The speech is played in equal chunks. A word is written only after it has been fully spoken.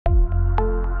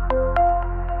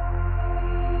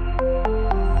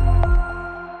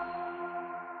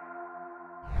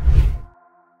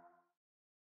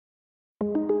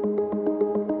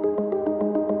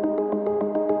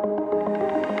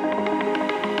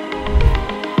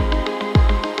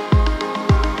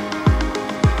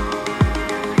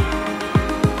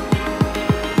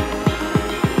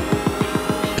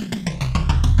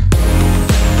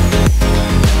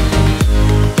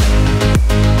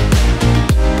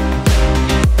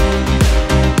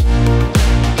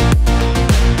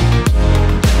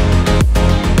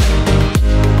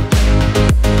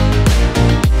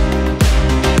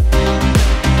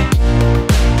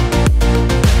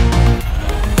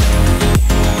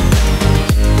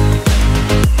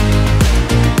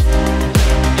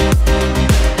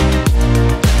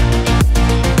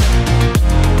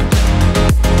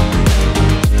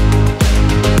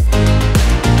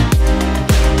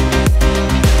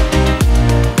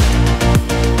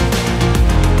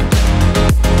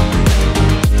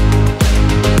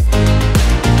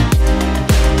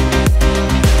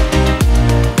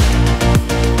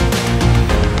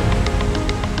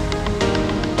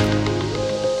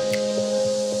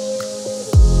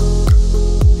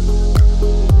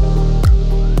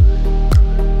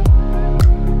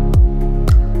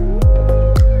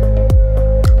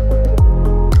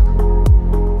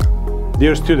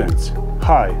Dear students,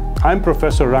 hi, I'm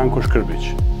Professor Ranko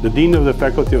Škrbić, the Dean of the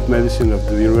Faculty of Medicine of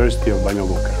the University of Banja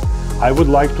Luka. I would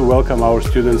like to welcome our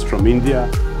students from India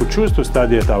who choose to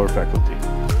study at our faculty.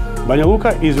 Banja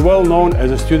Luka is well known as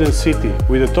a student city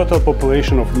with a total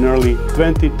population of nearly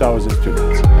 20,000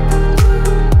 students.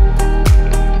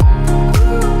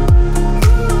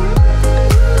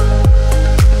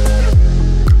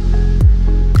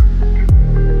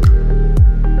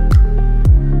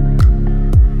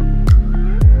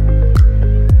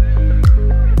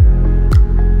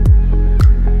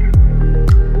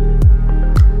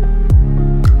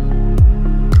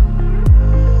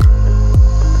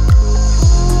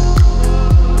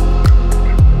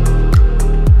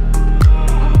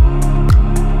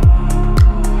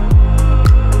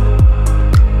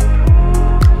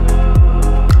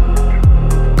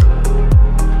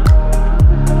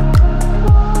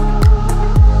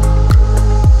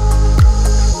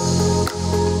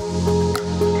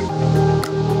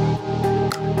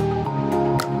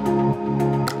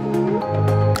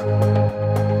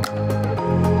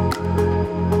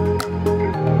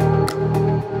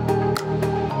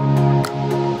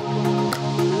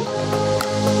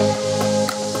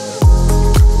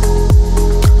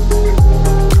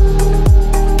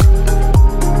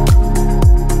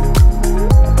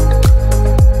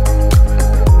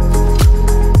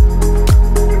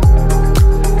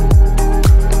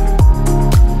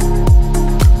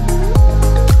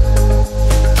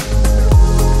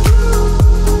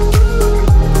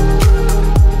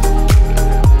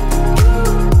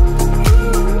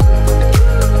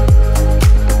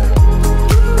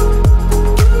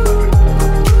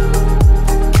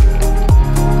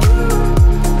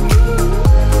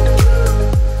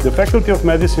 The Faculty of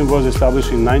Medicine was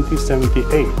established in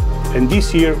 1978, and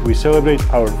this year we celebrate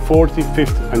our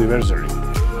 45th anniversary.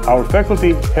 Our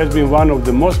faculty has been one of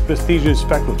the most prestigious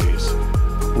faculties,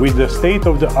 with the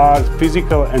state-of-the-art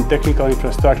physical and technical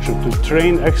infrastructure to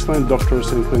train excellent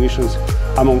doctors and clinicians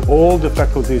among all the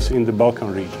faculties in the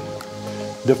Balkan region.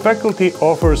 The faculty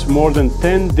offers more than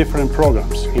 10 different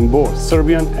programs in both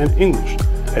Serbian and English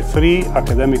at 3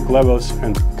 academic levels,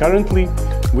 and currently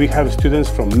we have students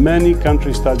from many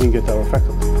countries studying at our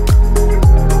faculty.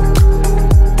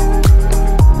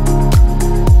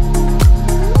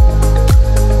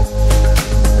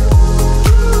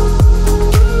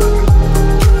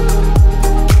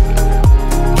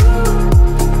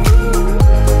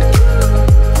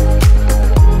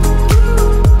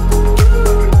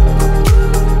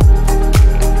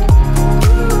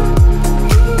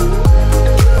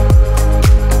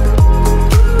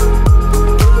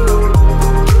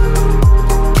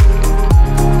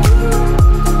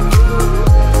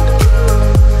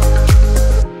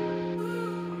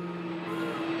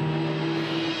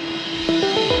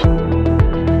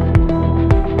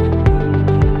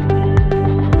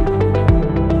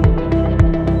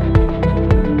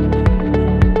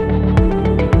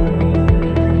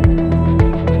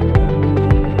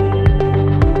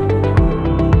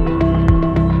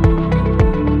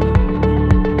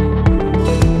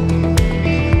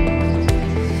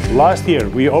 Last year,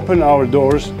 we opened our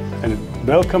doors and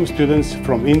welcomed students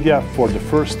from India for the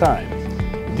first time.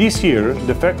 This year,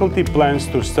 the faculty plans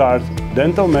to start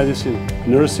dental medicine,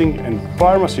 nursing and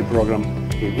pharmacy program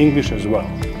in English as well.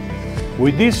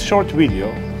 With this short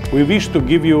video, we wish to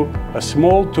give you a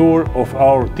small tour of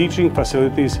our teaching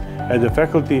facilities at the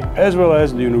faculty as well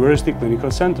as the University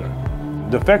Clinical Center.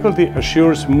 The faculty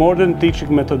assures modern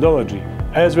teaching methodology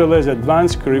as well as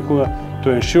advanced curricula to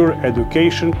ensure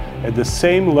education at the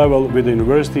same level with the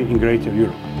university in Greater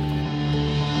Europe.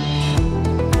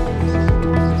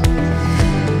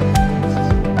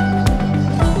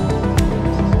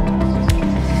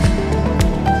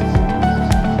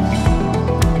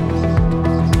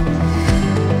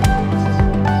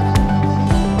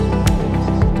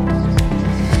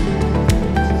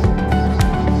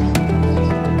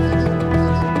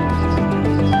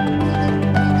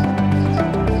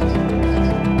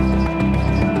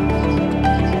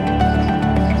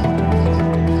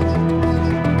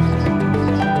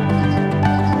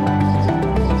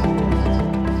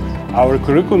 Our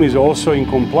curriculum is also in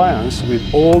compliance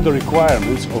with all the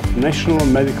requirements of National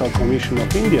Medical Commission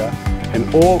of India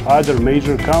and all other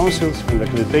major councils and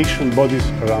accreditation bodies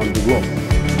around the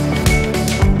globe.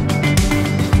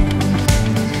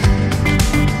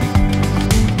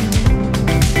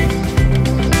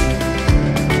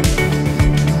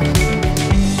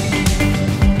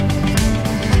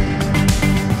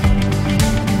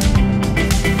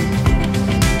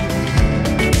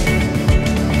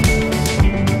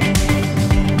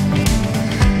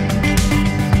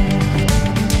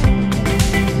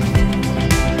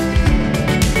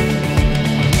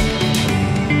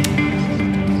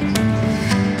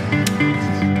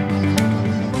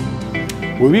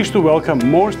 We wish to welcome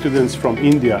more students from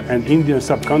India and Indian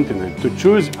subcontinent to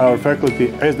choose our faculty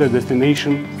as their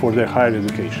destination for their higher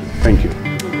education. Thank you.